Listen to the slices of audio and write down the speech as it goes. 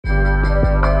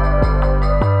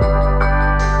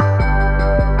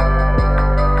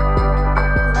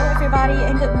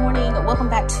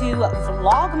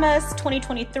Vlogmas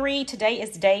 2023. Today is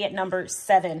day number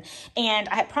 7, and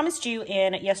I had promised you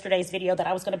in yesterday's video that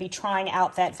I was going to be trying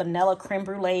out that vanilla creme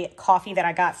brulee coffee that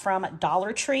I got from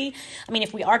Dollar Tree. I mean,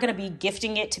 if we are going to be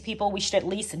gifting it to people, we should at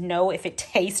least know if it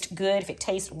tastes good, if it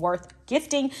tastes worth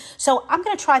gifting. So I'm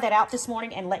going to try that out this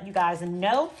morning and let you guys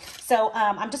know. So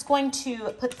I'm just going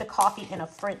to put the coffee in a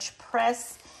French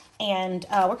press, and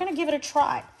we're going to give it a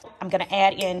try. I'm going to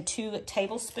add in 2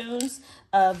 tablespoons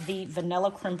of the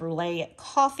vanilla creme brulee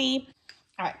coffee.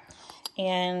 All right,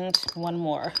 and 1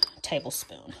 more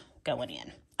tablespoon going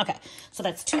in. Okay, so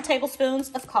that's 2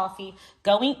 tablespoons of coffee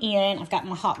going in. I've got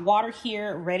my hot water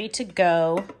here ready to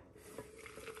go.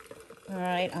 All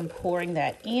right, I'm pouring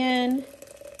that in.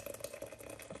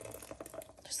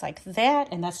 Just like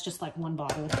that, and that's just like 1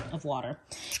 bottle of water.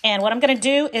 And what I'm going to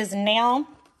do is now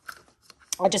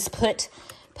I'll just put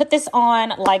this on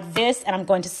like this, and I'm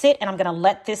going to sit and I'm going to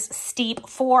let this steep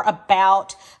for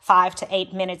about 5 to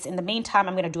 8 minutes. In the meantime,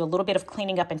 I'm going to do a little bit of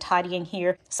cleaning up and tidying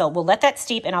here. So we'll let that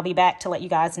steep, and I'll be back to let you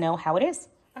guys know how it is.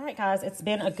 All right, guys, it's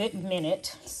been a good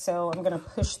minute. So I'm going to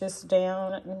push this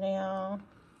down now.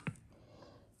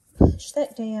 Push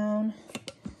that down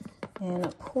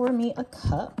and pour me a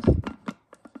cup,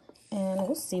 and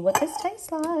we'll see what this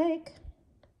tastes like.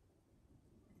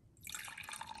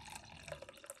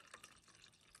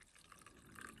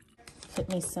 Put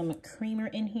me some creamer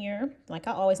in here, like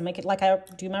I always make it, like I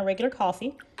do my regular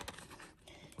coffee.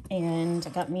 And I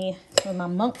got me my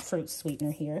monk fruit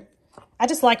sweetener here. I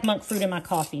just like monk fruit in my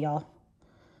coffee, y'all.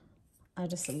 I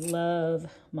just love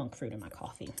monk fruit in my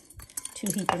coffee. 2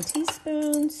 heaping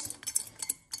teaspoons.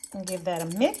 I'll give that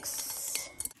a mix.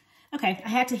 Okay, I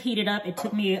had to heat it up. It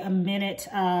took me a minute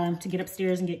to get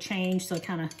upstairs and get changed, so it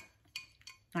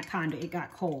it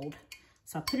got cold.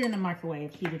 So I put it in the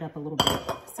microwave, heat it up a little bit.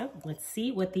 So let's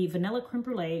see what the vanilla creme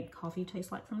brulee coffee tastes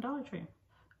like from Dollar Tree.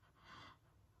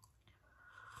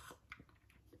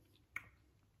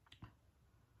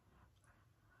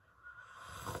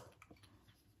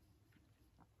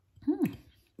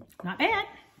 Not bad.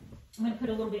 I'm gonna put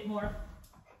a little bit more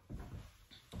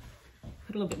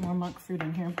monk fruit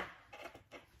in here.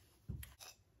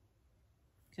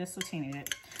 Just a teeny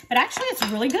bit. But actually it's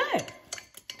really good.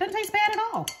 Doesn't taste bad at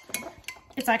all.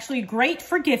 It's actually great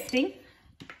for gifting.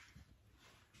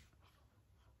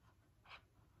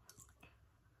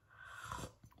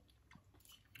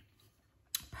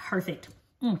 Perfect.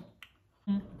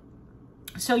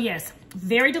 So yes,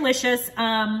 very delicious.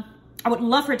 I would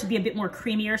love for it to be a bit more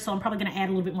creamier, so I'm probably going to add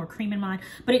a little bit more cream in mine.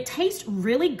 But it tastes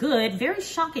really good. Very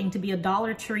shocking to be a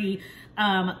Dollar Tree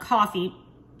coffee.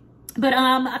 But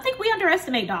I think we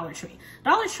underestimate Dollar Tree.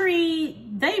 Dollar Tree,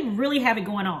 they really have it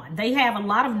going on. They have a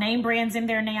lot of name brands in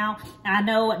there now. I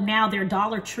know now they're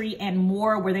Dollar Tree and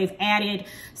more, where they've added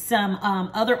some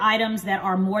other items that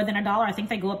are more than $1. I think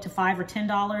they go up to $5 or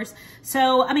 $10.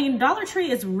 So, I mean, Dollar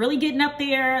Tree is really getting up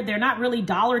there. They're not really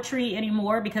Dollar Tree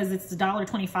anymore because it's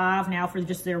 $1.25 now for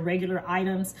just their regular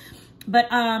items. But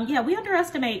yeah, we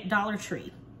underestimate Dollar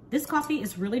Tree. This coffee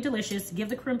is really delicious. Give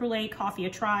the creme brulee coffee a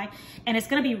try, and it's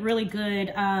gonna be really good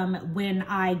when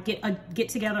I get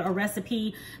together a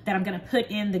recipe that I'm gonna put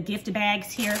in the gift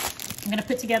bags here. I'm gonna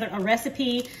put together a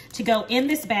recipe to go in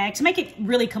this bag to make it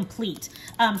really complete,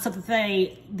 so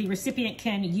that the recipient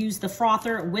can use the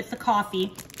frother with the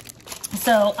coffee.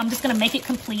 So I'm just gonna make it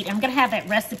complete. I'm gonna have that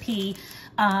recipe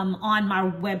on my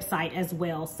website as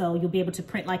well. So you'll be able to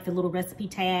print like the little recipe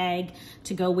tag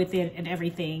to go with it and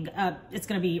everything. It's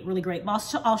going to be really great.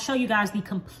 I'll show you guys the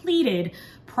completed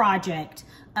project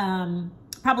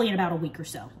probably in about a week or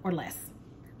so or less.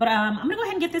 But I'm going to go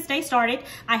ahead and get this day started.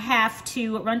 I have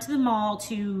to run to the mall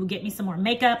to get me some more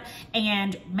makeup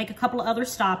and make a couple of other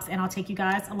stops, and I'll take you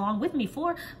guys along with me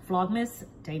for Vlogmas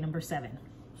day number 7.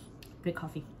 Good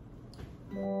coffee.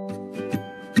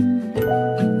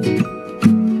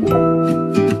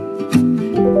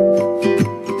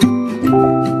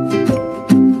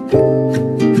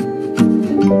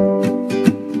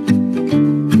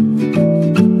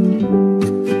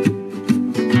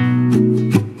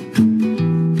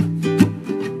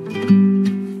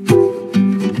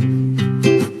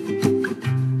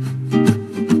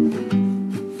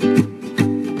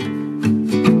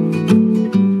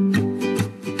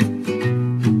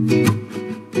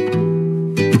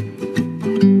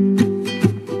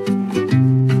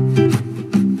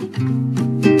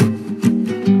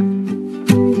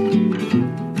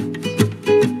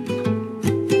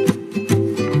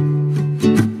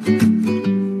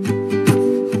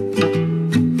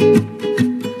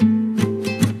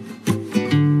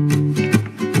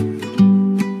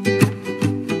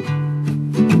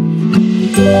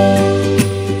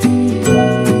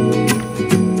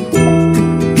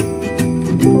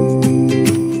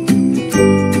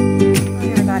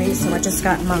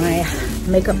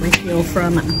 my makeup refill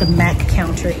from the MAC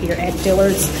counter here at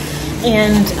Dillard's.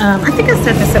 And I think I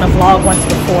said this in a vlog once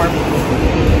before.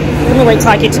 Let me wait till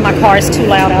I get to my car. It's too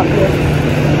loud out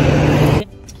here.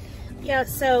 Yeah,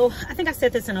 so I think I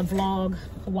said this in a vlog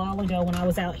a while ago when I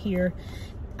was out here.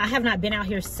 I have not been out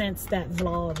here since that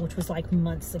vlog, which was like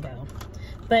months ago.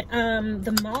 But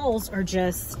the malls are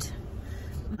just,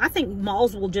 I think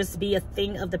malls will just be a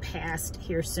thing of the past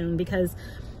here soon, because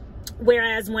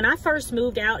whereas when I first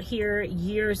moved out here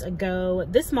years ago,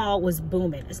 this mall was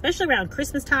booming, especially around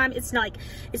Christmas time. It's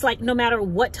like no matter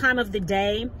what time of the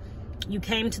day you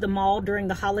came to the mall during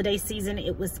the holiday season,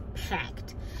 it was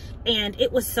packed. And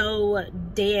it was so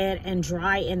dead and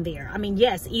dry in there. I mean,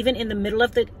 yes, even in the middle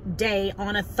of the day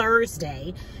on a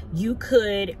Thursday, you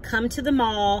could come to the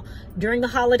mall during the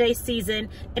holiday season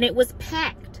and it was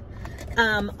packed.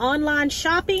 Online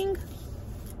shopping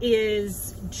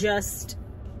is just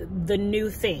the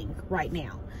new thing right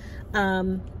now.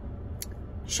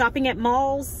 Shopping at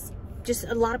malls, just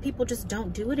a lot of people just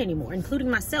don't do it anymore, including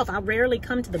myself. I rarely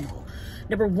come to the mall.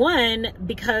 Number one,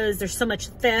 because there's so much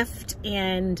theft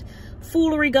and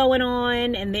foolery going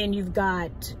on, and then you've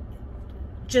got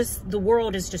just, the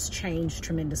world has just changed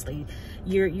tremendously.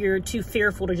 You're too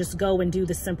fearful to just go and do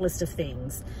the simplest of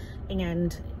things.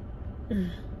 And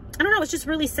I don't know, it's just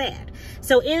really sad.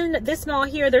 So in this mall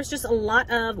here, there's just a lot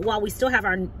of, while we still have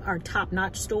our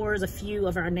top-notch stores, a few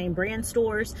of our name brand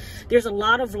stores, there's a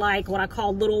lot of like what I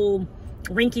call little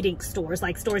rinky-dink stores,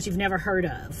 like stores you've never heard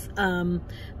of,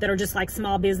 that are just like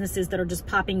small businesses that are just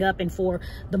popping up. And for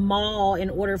the mall,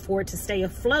 in order for it to stay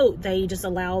afloat, they just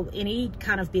allow any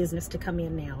kind of business to come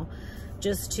in now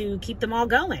just to keep them all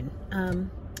going.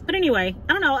 But anyway,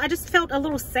 I don't know, I just felt a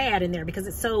little sad in there because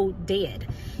it's so dead,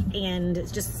 and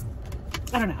it's just,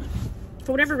 I don't know,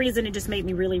 for whatever reason, it just made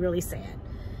me really, really sad.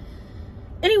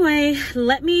 Anyway,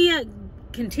 let me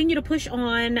continue to push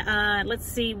on. Let's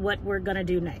see what we're gonna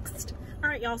do next. All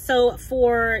right, y'all, so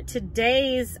for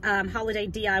today's holiday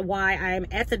DIY, I'm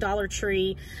at the Dollar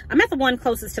Tree. I'm at the one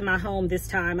closest to my home this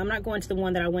time. I'm not going to the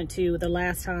one that I went to the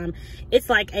last time. It's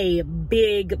like a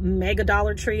big mega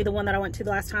Dollar Tree, the one that I went to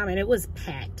the last time, and it was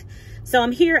packed. So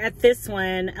I'm here at this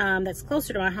one that's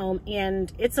closer to my home,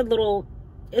 and it's a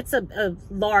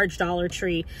large Dollar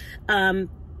Tree. And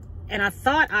I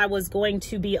thought I was going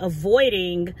to be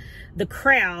avoiding the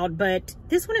crowd, but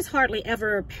this one is hardly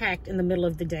ever packed in the middle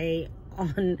of the day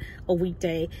on a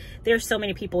weekday. There's so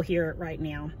many people here right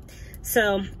now.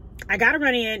 So I gotta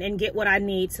run in and get what I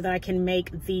need so that I can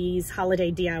make these holiday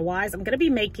DIYs. I'm gonna be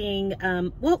making,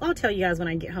 well, I'll tell you guys when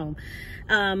I get home.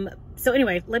 So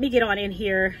anyway, let me get on in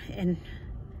here and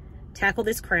tackle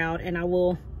this crowd, and I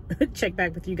will check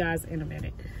back with you guys in a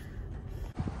minute.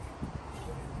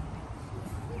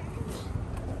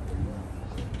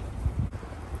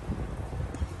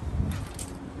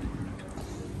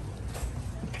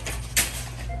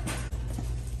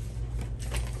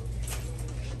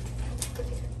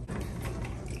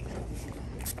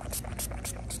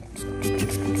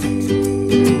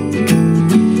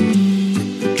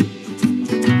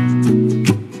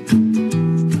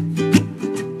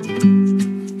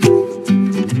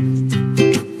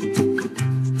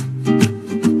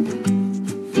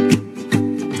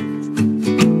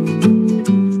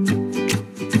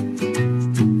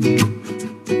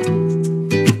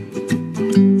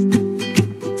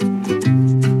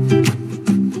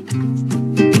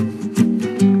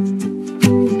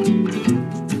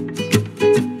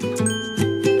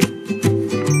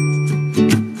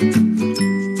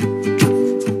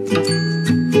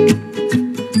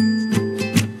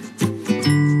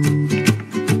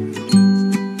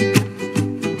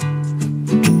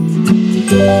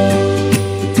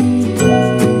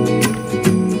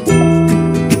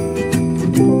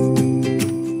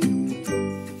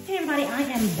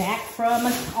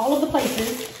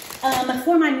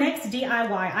 For my next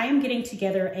DIY, I am getting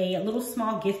together a little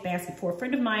small gift basket for a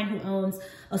friend of mine who owns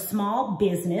a small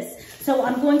business. So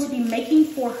I'm going to be making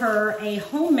for her a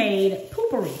homemade Poo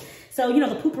Pourri. So, you know,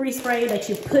 the Poo Pourri spray that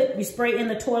you spray in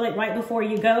the toilet right before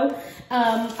you go.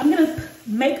 I'm gonna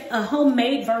make a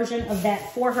homemade version of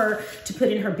that for her to put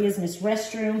in her business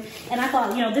restroom. And I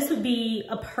thought, you know, this would be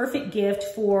a perfect gift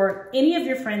for any of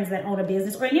your friends that own a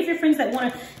business, or any of your friends that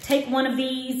wanna take one of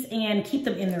these and keep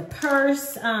them in their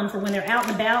purse for when they're out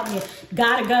and about and you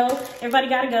gotta go. Everybody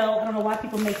gotta go. I don't know why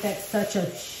people make that such a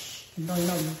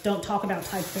don't talk about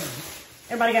type thing.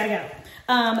 Everybody gotta go.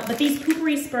 But these Poo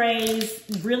Pourri sprays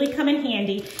really come in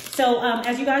handy. So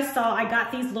as you guys saw, I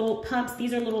got these little pumps.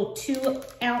 These are little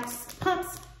 2-ounce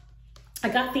pumps. I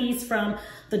got these from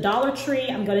the Dollar Tree.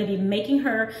 I'm going to be making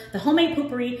her the homemade Poo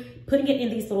Pourri, putting it in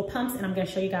these little pumps, and I'm going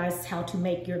to show you guys how to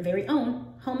make your very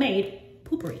own homemade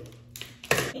Poo Pourri.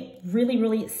 Really,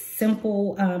 really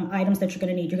simple items that you're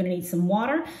going to need. You're going to need some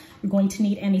water. You're going to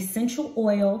need an essential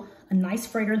oil, a nice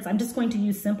fragrance. I'm just going to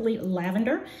use simply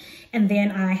lavender. And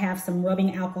then I have some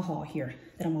rubbing alcohol here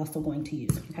that I'm also going to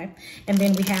use, okay? And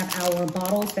then we have our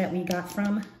bottles that we got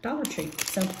from Dollar Tree.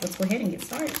 So let's go ahead and get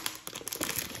started.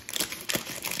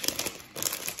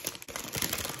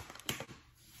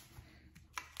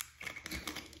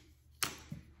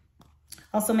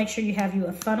 Also, make sure you have you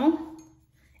a funnel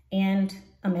and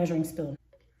a measuring spoon.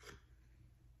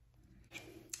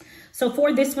 So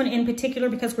for this one in particular,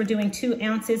 because we're doing 2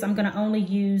 ounces, I'm gonna only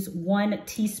use 1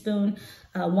 teaspoon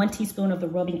of the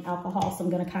rubbing alcohol. So I'm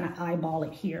gonna kind of eyeball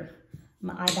it here. I'm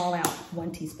gonna eyeball out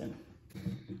 1 teaspoon.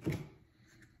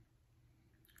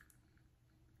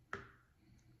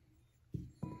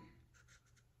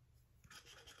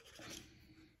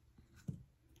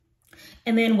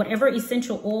 And then whatever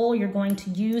essential oil you're going to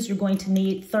use, you're going to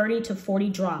need 30 to 40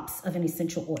 drops of an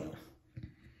essential oil.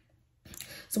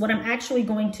 So what I'm actually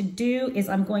going to do is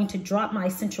I'm going to drop my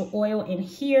essential oil in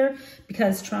here,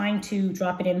 because trying to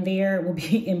drop it in there will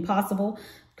be impossible,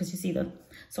 because you see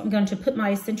so I'm going to put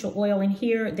my essential oil in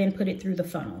here, then put it through the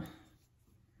funnel.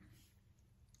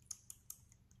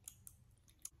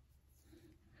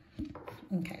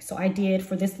 Okay, so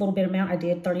for this little bit amount, I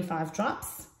did 35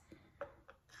 drops.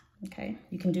 Okay,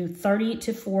 you can do 30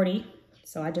 to 40.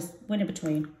 So I just went in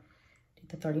between, did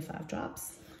the 35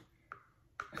 drops.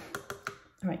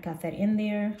 All right, got that in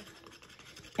there.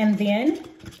 And then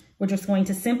we're just going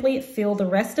to simply fill the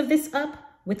rest of this up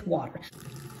with water.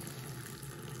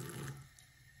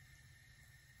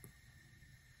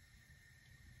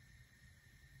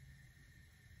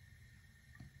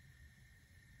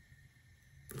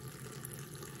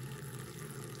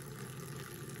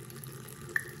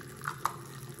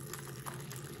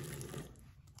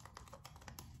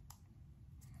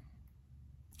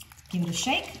 Give it a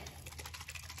shake.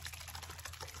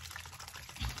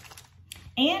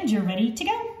 And you're ready to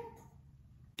go.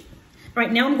 All right,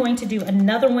 now I'm going to do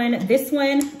another one. This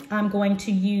one, I'm going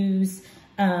to use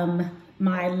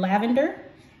my lavender.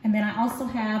 And then I also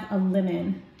have a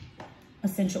lemon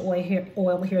essential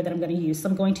oil here that I'm gonna use. So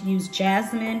I'm going to use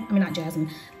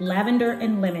lavender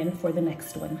and lemon for the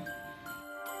next one.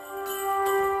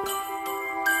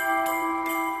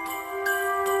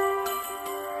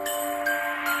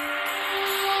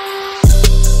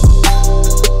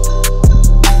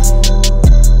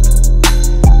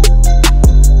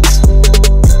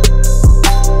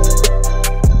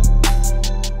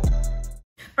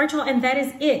 And that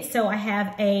is it. So I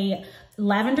have a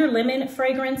lavender lemon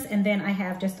fragrance, and then I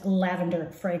have just lavender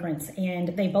fragrance, and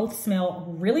they both smell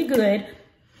really good.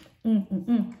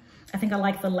 I think I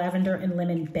like the lavender and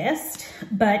lemon best.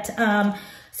 But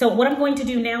so what I'm going to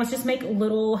do now is just make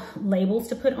little labels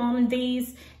to put on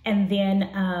these, and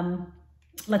then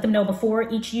let them know before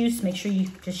each use. Make sure you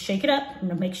just shake it up. I'm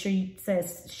gonna make sure it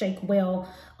says shake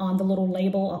well on the little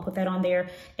label. I'll put that on there,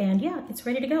 and yeah, it's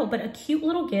ready to go. But a cute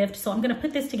little gift. So I'm gonna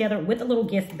put this together with a little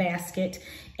gift basket,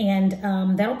 and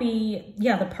that'll be,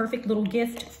 yeah, the perfect little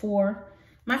gift for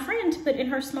my friend to put in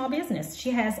her small business.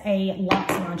 She has a lock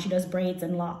salon. She does braids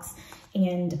and locks,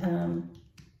 and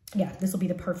yeah, this will be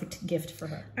the perfect gift for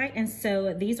her. All right, and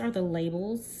so these are the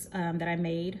labels that I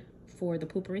made for the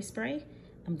Poo Pourri Spray.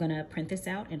 I'm gonna print this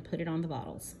out and put it on the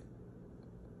bottles.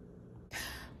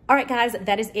 All right, guys,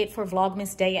 that is it for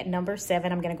Vlogmas Day at number 7.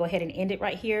 I'm gonna go ahead and end it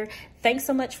right here. Thanks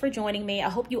so much for joining me. I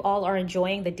hope you all are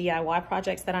enjoying the DIY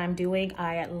projects that I'm doing.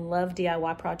 I love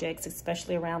DIY projects,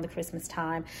 especially around the Christmas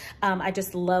time. I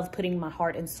just love putting my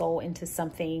heart and soul into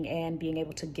something and being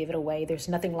able to give it away. There's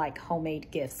nothing like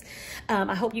homemade gifts.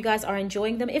 I hope you guys are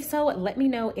enjoying them. If so, let me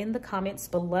know in the comments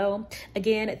below.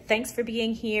 Again, thanks for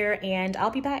being here, and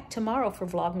I'll be back tomorrow for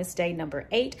Vlogmas Day number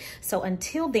 8. So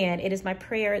until then, it is my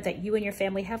prayer that you and your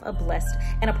family have a blessed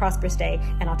and a prosperous day,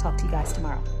 and I'll talk to you guys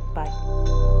tomorrow. Bye.